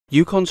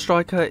Yukon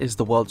Striker is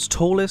the world's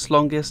tallest,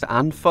 longest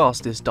and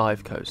fastest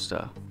dive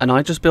coaster, and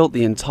I just built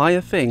the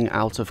entire thing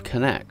out of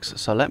NEX,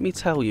 so let me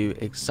tell you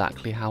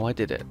exactly how I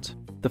did it.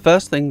 The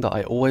first thing that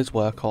I always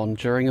work on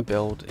during a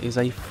build is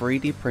a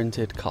 3D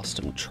printed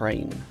custom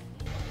train.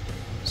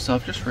 So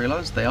I've just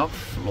realised they are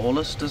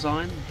floorless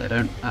design. They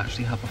don't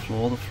actually have a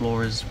floor, the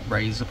floor is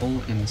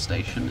raisable in the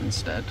station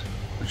instead.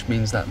 Which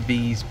means that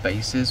these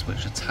bases,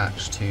 which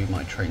attach to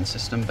my train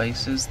system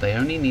bases, they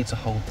only need to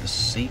hold the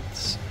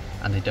seats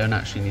and they don't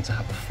actually need to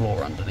have a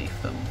floor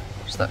underneath them.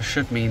 So that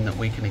should mean that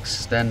we can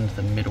extend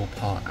the middle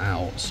part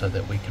out so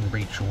that we can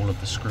reach all of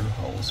the screw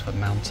holes for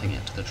mounting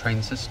it to the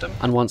train system.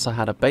 And once I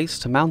had a base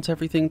to mount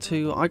everything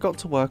to, I got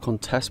to work on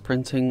test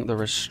printing the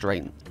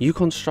restraint.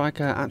 Yukon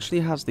Striker actually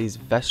has these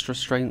vest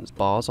restraints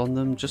bars on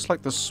them, just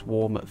like the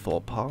Swarm at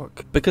Thorpe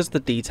Park. Because the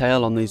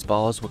detail on these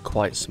bars were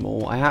quite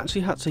small, I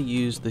actually had to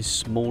use the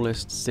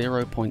smallest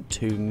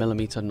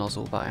 0.2mm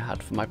nozzle that I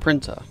had for my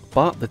printer.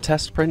 But the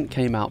test print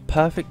came out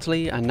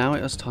perfectly, and now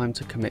it was time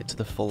to commit to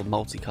the full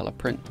multicolor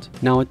print.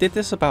 Now I did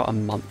this about a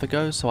month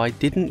ago, so I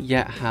didn't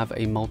yet have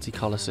a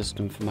multicolor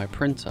system for my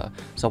printer,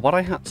 so what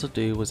I had to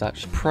do was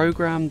actually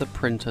program the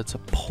printer to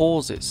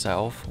pause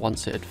itself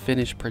once it had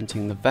finished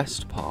printing the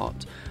vest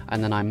part,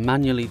 and then I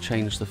manually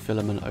changed the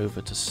filament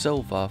over to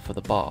silver for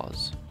the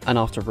bars. And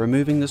after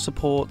removing the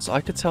supports,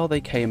 I could tell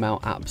they came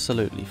out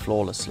absolutely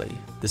flawlessly.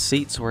 The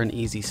seats were an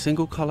easy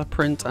single color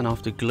print, and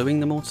after gluing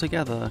them all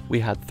together, we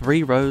had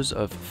 3 rows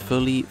of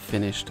fully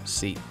finished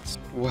seats.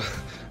 Well,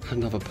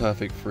 another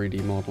perfect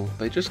 3D model.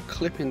 They just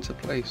clip into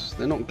place,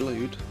 they're not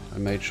glued. I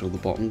made sure the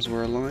bottoms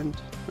were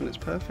aligned, and it's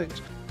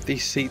perfect.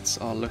 These seats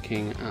are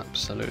looking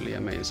absolutely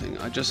amazing.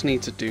 I just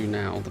need to do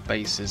now the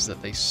bases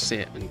that they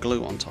sit and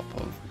glue on top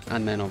of,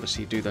 and then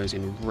obviously do those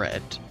in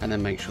red, and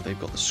then make sure they've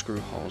got the screw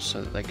holes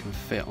so that they can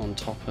fit on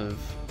top of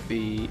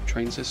the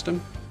train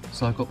system.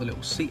 So I've got the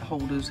little seat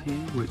holders here,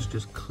 which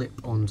just clip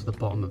onto the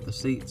bottom of the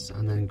seats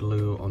and then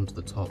glue onto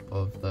the top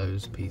of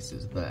those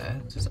pieces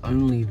there. So it's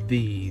only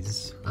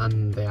these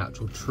and the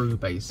actual true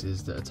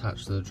bases that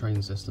attach to the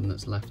train system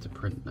that's left to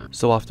print now.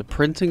 So after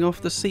printing off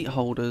the seat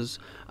holders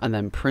and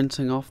then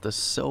printing off the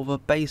silver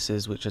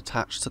bases which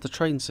attach to the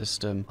train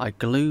system, I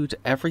glued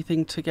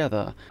everything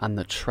together and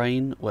the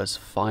train was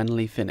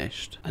finally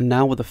finished. And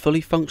now with a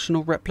fully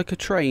functional replica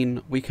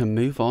train, we can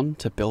move on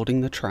to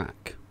building the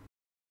track.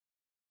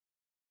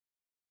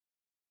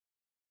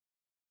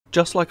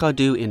 Just like I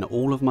do in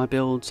all of my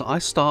builds, I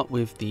start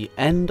with the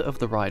end of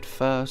the ride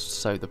first,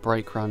 so the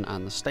brake run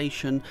and the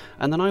station,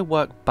 and then I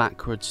work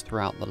backwards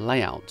throughout the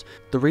layout.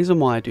 The reason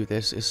why I do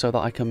this is so that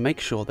I can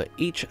make sure that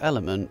each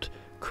element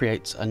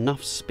creates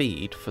enough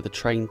speed for the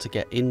train to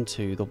get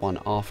into the one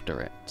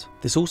after it.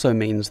 This also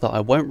means that I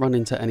won't run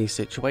into any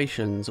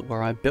situations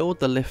where I build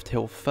the lift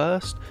hill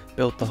first,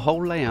 build the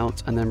whole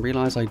layout, and then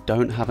realise I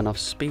don't have enough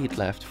speed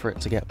left for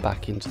it to get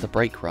back into the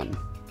brake run.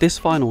 This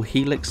final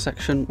helix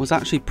section was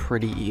actually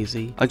pretty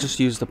easy. I just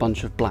used a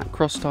bunch of black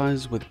cross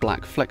ties with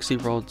black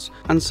flexi rods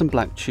and some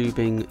black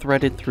tubing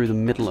threaded through the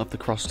middle of the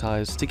cross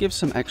ties to give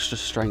some extra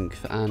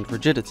strength and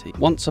rigidity.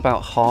 Once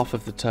about half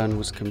of the turn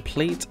was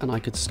complete and I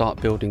could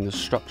start building the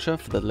structure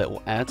for the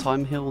little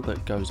airtime hill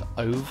that goes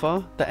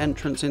over the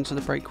entrance into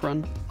the brake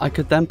run, I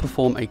could then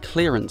perform a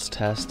clearance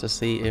test to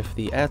see if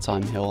the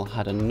airtime hill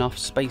had enough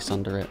space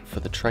under it for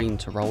the train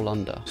to roll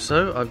under.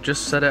 So I've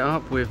just set it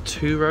up with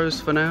 2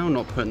 rows for now,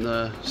 not putting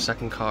the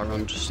second car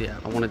on just yet.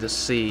 I wanted to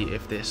see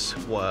if this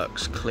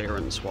works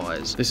clearance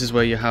wise. This is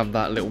where you have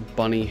that little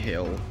bunny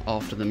hill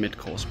after the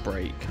mid-course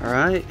brake.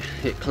 Alright,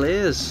 it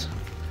clears.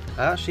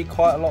 Actually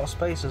quite a lot of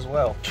space as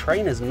well.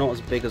 Train is not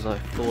as big as I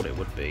thought it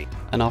would be.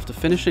 And after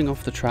finishing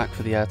off the track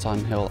for the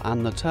airtime hill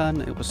and the turn,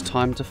 it was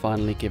time to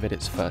finally give it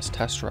its first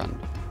test run.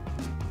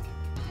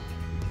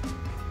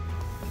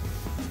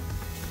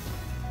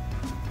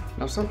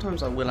 Now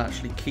sometimes I will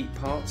actually keep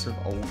parts of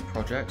old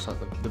projects, like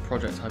the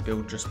project I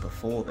built just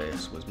before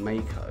this was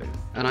Mako.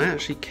 And I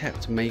actually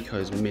kept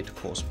Mako's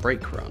mid-course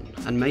brake run.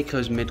 And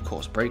Mako's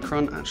mid-course brake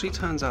run actually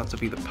turns out to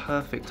be the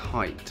perfect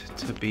height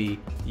to be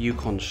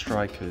Yukon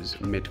Striker's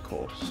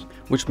mid-course.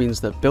 Which means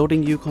that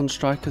building Yukon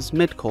Striker's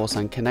mid-course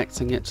and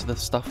connecting it to the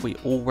stuff we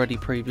already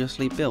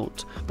previously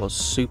built was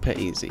super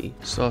easy.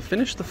 So I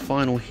finished the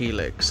final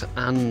helix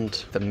and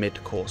the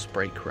mid-course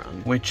brake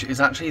run, which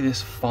is actually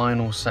this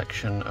final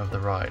section of the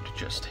ride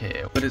just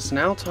here. But it's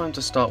now time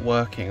to start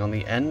working on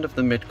the end of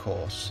the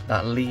mid-course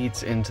that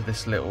leads into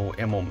this little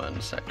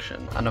Immelmann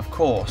section, and of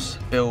course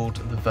build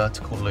the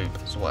vertical loop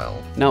as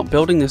well. Now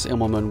building this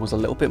Immelmann was a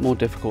little bit more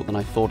difficult than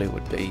I thought it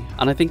would be,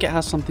 and I think it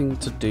has something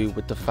to do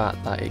with the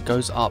fact that it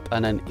goes up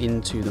and then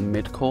into the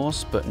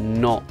mid-course, but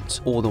not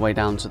all the way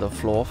down to the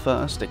floor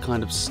first. It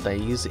kind of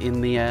stays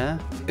in the air.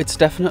 It's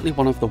definitely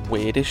one of the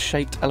weirdest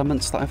shaped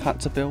elements that I've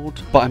had to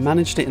build, but I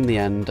managed it in the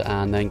end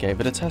and then gave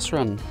it a test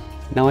run.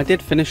 Now I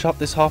did finish up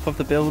this half of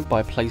the build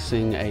by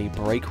placing a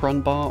brake run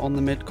bar on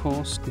the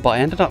mid-course, but I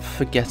ended up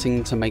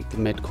forgetting to make the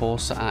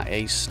mid-course at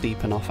a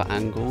steep enough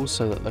angle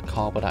so that the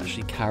car would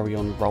actually carry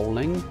on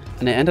rolling,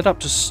 and it ended up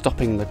just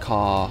stopping the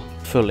car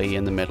fully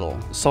in the middle.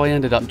 So I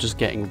ended up just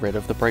getting rid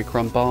of the brake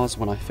run bars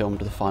when I filmed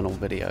the final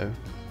video.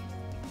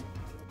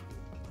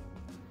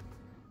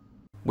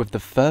 With the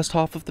first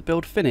half of the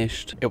build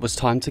finished, it was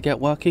time to get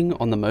working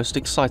on the most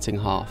exciting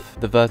half,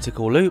 the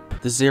vertical loop,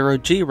 the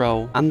 0G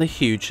roll, and the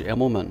huge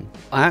Immelman.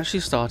 I actually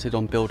started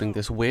on building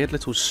this weird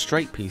little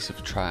straight piece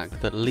of track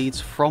that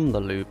leads from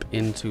the loop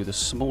into the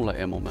smaller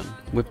Immelman.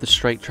 With the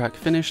straight track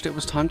finished, it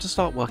was time to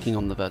start working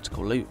on the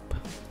vertical loop.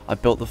 I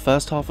built the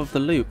first half of the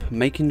loop,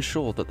 making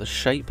sure that the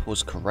shape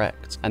was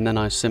correct, and then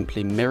I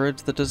simply mirrored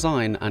the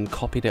design and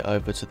copied it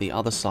over to the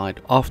other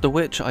side, after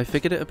which I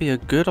figured it would be a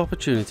good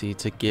opportunity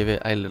to give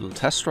it a little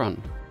test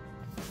run.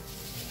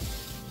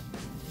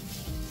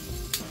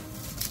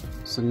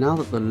 So now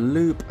that the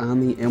loop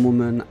and the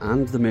Immelman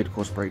and the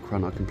mid-course brake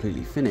run are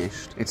completely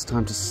finished, it's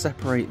time to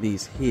separate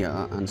these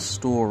here and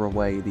store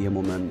away the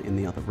Immelman in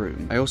the other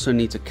room. I also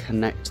need to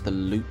connect the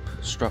loop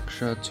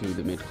structure to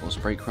the mid-course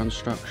brake run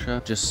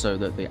structure, just so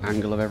that the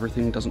angle of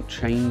everything doesn't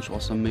change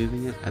whilst I'm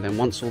moving it. And then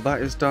once all that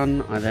is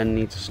done, I then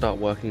need to start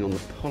working on the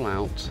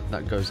pull-out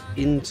that goes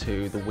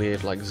into the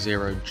weird like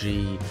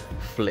 0G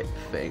flip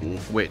thing,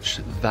 which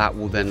that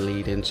will then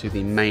lead into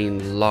the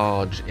main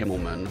large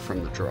Immelman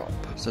from the drop.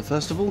 So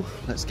first of all,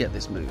 let's get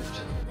this moved.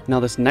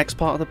 Now this next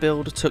part of the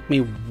build took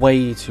me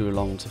way too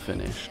long to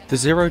finish. The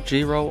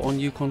 0G roll on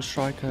Yukon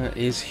Striker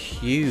is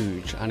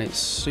huge and it's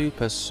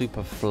super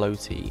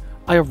floaty.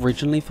 I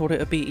originally thought it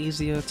would be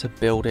easier to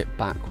build it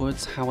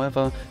backwards,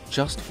 however,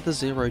 just for the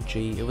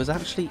 0G, it was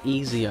actually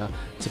easier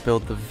to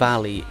build the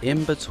valley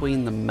in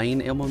between the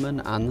main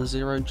Immelman and the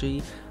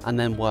 0G, and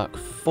then work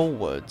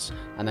forwards,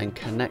 and then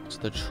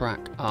connect the track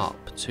up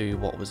to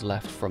what was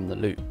left from the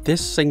loop.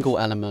 This single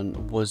element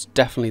was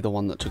definitely the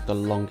one that took the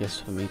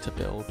longest for me to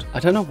build. I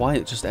don't know why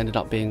it just ended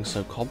up being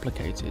so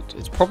complicated.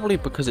 It's probably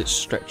because it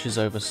stretches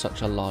over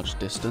such a large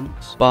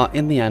distance, but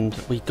in the end,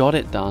 we got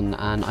it done,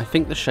 and I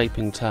think the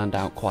shaping turned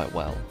out quite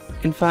well.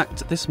 In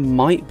fact, this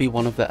might be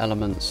one of the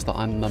elements that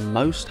I'm the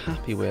most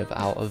happy with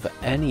out of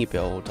any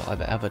build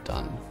I've ever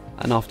done.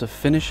 And after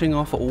finishing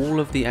off all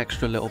of the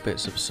extra little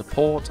bits of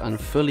support and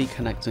fully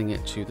connecting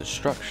it to the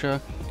structure,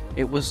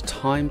 it was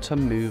time to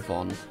move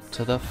on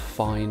to the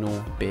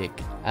final big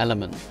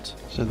element.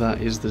 So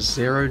that is the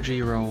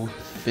 0G roll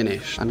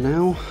finished. And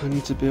now I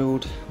need to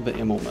build the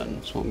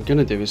Immelman. So what I'm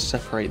gonna do is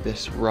separate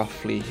this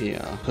roughly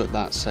here, put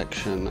that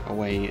section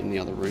away in the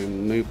other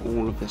room, move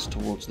all of this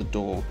towards the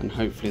door, and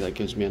hopefully that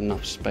gives me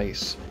enough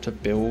space to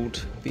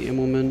build the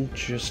Immelman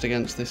just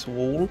against this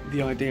wall.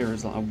 The idea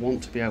is that I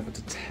want to be able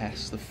to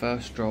test the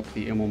first drop,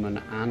 the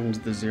Immelman, and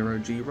the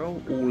 0G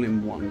roll all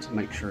in one to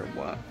make sure it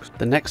works.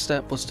 The next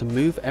step was to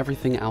move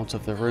everything out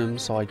of the room,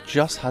 so I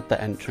just had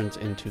the entrance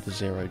into the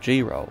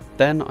 0G roll.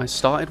 Then I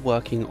started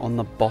working on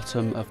the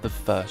bottom of the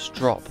first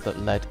drop that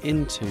led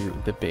into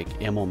the big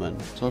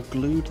Immelman. So I've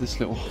glued this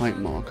little height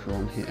marker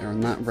on here,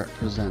 and that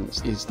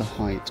is the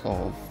height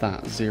of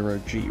that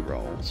 0G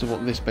roll. So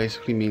what this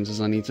basically means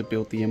is I need to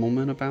build the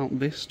Immelman about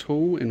this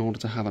tall in order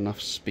to have enough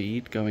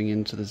speed going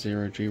into the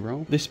 0G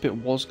roll. This bit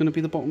was going to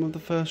be the bottom of the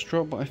first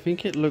drop, but I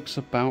think it looks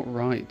about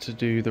right to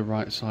do the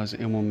right size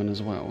Immelman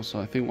as well. So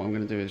I think what I'm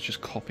going to do is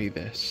just copy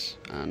this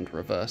and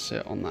reverse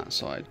it on that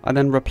side. I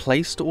then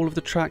replaced all of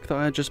the track that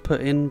I had just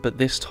put in, but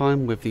this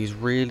time with these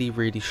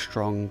really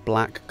strong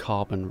black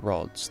carbon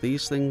rods.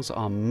 These things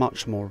are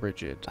much more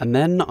rigid. And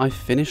then I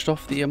finished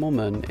off the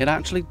Immelman. It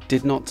actually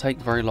did not take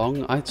very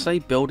long. I'd say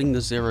building the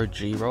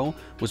 0G roll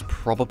was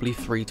probably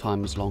 3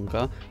 times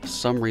longer. For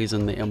some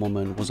reason the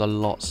Immelman was a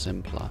lot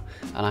simpler,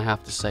 and I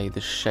have to say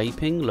the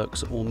shaping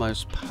looks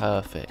almost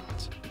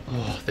perfect.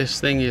 Oh, this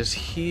thing is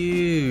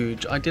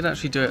huge. I did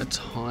actually do it a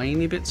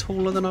tiny bit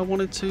taller than I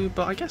wanted to,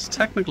 but I guess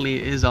technically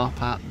it is up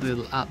at the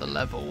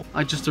level.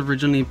 I just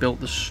originally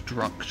built the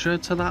structure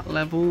to that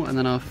level, and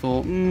then I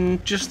thought,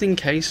 just in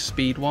case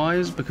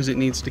speed-wise, because it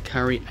needs to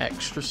carry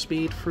extra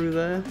speed through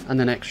there, and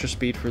then extra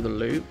speed through the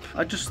loop,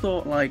 I just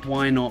thought, like,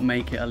 why not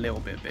make it a little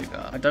bit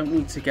bigger? I don't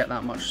need to get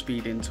that much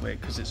speed into it,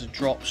 because it's a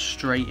drop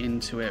straight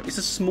into it. It's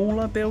a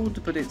smaller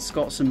build, but it's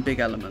got some big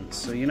elements,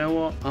 so you know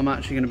what? I'm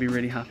actually going to be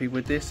really happy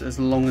with this, as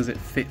long as it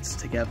fits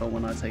together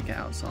when I take it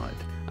outside.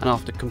 And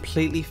after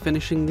completely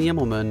finishing the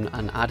Immelman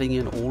and adding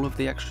in all of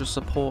the extra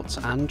supports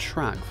and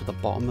track for the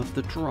bottom of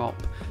the drop,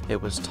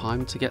 it was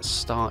time to get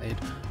started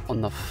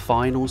on the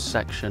final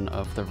section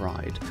of the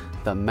ride,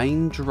 the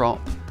main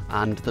drop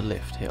and the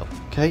lift hill.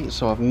 Okay,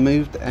 so I've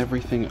moved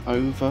everything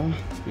over.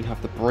 We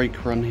have the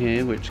brake run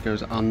here, which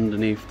goes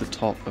underneath the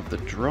top of the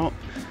drop.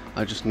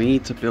 I just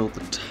need to build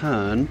the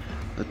turn,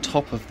 the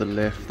top of the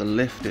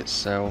lift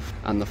itself,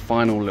 and the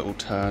final little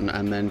turn,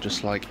 and then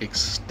just like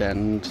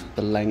extend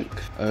the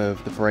length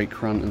of the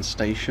brake run and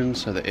station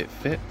so that it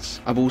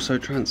fits. I've also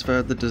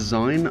transferred the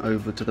design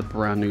over to the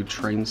brand new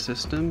train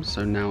system,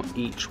 so now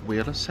each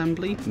wheel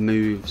assembly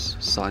moves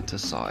side to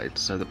side,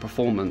 so the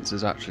performance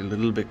is actually a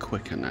little bit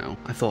quicker now.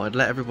 I thought I'd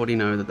let everybody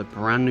know that the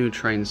brand new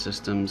train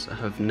systems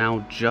have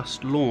now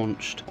just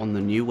launched on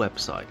the new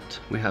website.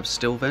 We have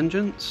Still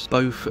Vengeance,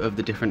 both of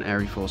the different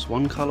Air Force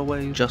 1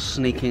 colorways. Just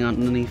sneaking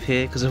underneath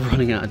here because I'm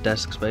running out of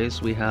desk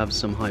space, we have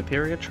some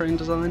Hyperia train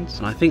designs,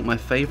 and I think my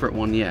favorite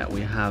one yet,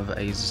 we have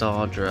a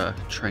Zadra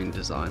train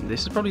design.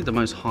 This is probably the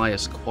most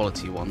highest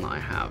quality one that I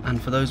have.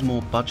 And for those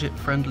more budget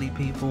friendly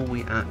people,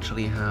 we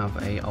actually have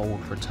a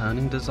old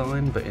returning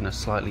design but in a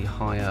slightly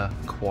higher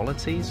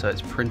quality, so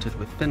it's printed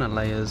with thinner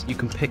layers. You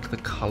can pick the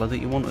color that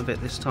you want of it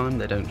this time,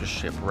 they don't just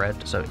ship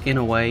red. So in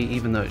a way,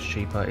 even though it's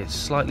cheaper, it's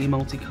slightly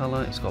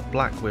multicolor, it's got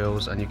black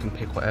wheels, and you can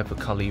pick whatever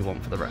color you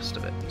want for the rest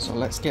of it. So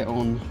let's get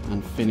on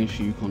and finish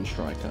Yukon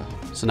Striker.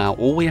 So now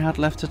all we had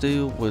left to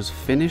do was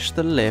finish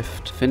the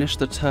lift, finish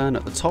the turn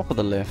at the top of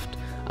the lift,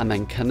 and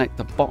then connect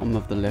the bottom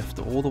of the lift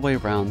all the way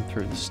around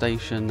through the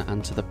station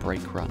and to the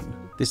brake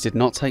run. This did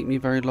not take me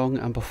very long,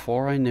 and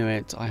before I knew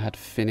it, I had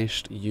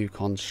finished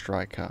Yukon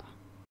Striker.